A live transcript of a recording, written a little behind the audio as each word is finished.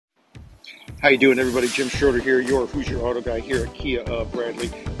How you doing, everybody? Jim Schroeder here, your Who's Your Auto Guy here at Kia of Bradley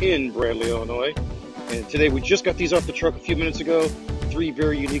in Bradley, Illinois. And today we just got these off the truck a few minutes ago. Three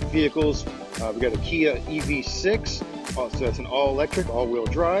very unique vehicles. We got a Kia EV6, so that's an all-electric, all-wheel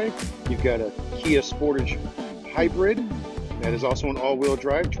drive. You've got a Kia Sportage hybrid, that is also an all-wheel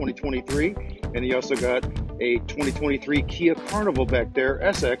drive, 2023. And you also got a 2023 Kia Carnival back there,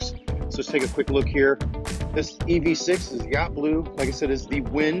 SX. So let's take a quick look here. This EV6 is yacht blue. Like I said, is the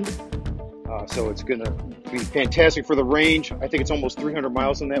wind. So it's going to be fantastic for the range. I think it's almost 300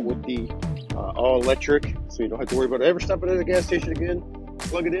 miles on that with the all-electric, so you don't have to worry about ever stopping at a gas station again.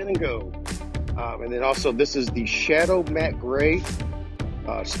 Plug it in and go. And then also, this is the Shadow Matte Gray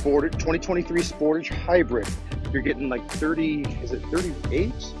Sportage 2023 Sportage Hybrid. You're getting like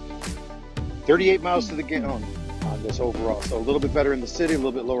 38 miles to the gallon on this overall. So a little bit better in the city, a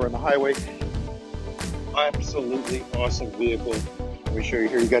little bit lower on the highway. Absolutely awesome vehicle. Let me show you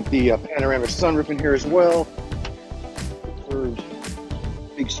here. You got the panoramic sunroof in here as well. Curved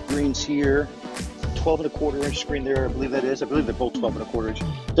big screens here. 12.25-inch screen there, I believe that is. I believe they're both 12.25 inch.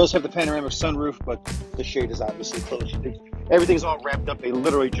 It does have the panoramic sunroof, but the shade is obviously closed. Everything's all wrapped up. They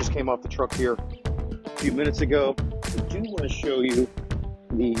literally just came off the truck here a few minutes ago. I do want to show you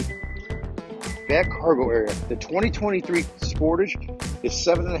the back cargo area. The 2023 Sportage is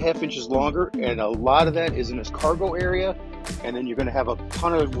 7.5 inches longer, and a lot of that is in this cargo area. And then you're going to have a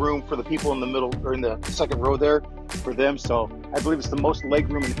ton of room for the people in the middle, or in the second row there, for them. So I believe it's the most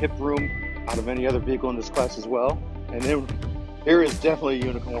leg room and hip room out of any other vehicle in this class as well. And then there is definitely a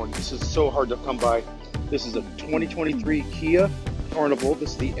unicorn. This is so hard to come by. This is a 2023 Kia Carnival.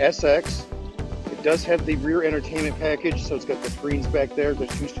 This is the SX. It does have the rear entertainment package, so it's got the screens back there.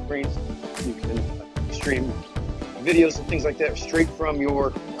 There's two screens. You can stream videos and things like that straight from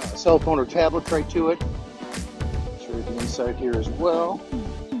your cell phone or tablet right to it. The inside here as well.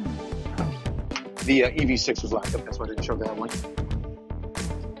 The EV6 was locked up, that's why I didn't show that one.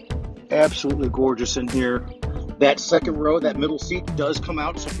 Absolutely gorgeous in here. That second row, that middle seat does come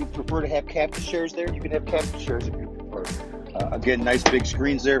out, so if you prefer to have captain chairs there, you can have captain chairs if you prefer. Again, nice big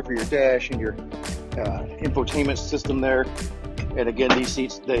screens there for your dash and your infotainment system there. And again, these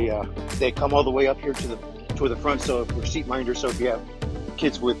seats, they come all the way up here to the front, so for seat minders, so if you have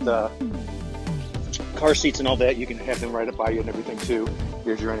kids with car seats and all that, you can have them right up by you and everything too.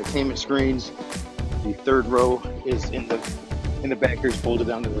 Here's your entertainment screens. The third row is in the back here, is folded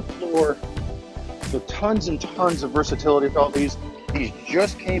down to the floor. So tons and tons of versatility with all these. These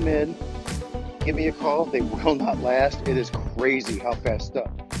just came in. Give me a call. They will not last. It is crazy how fast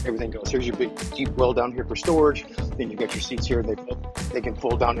everything goes. Here's your big deep well down here for storage. Then you got your seats here. They can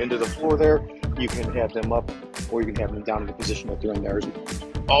fold down into the floor there. You can have them up, or you can have them down in the position that they're in there.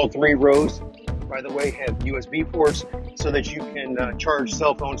 All three rows, by the way, have USB ports so that you can charge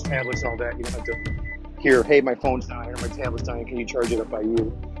cell phones, tablets, and all that. You don't have to hear, hey, my phone's dying or my tablet's dying. Can you charge it up by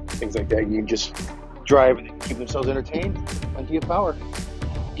you? Things like that. You can just drive and keep themselves entertained. Plenty of power.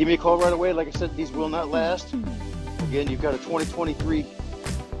 Give me a call right away. Like I said, these will not last. Again, you've got a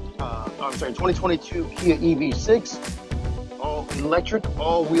 2022 Kia EV6, all electric,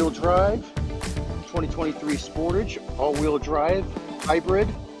 all-wheel drive. 2023 Sportage, all-wheel drive, hybrid.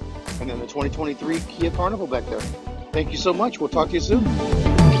 And then the 2023 Kia Carnival back there. Thank you so much. We'll talk to you soon.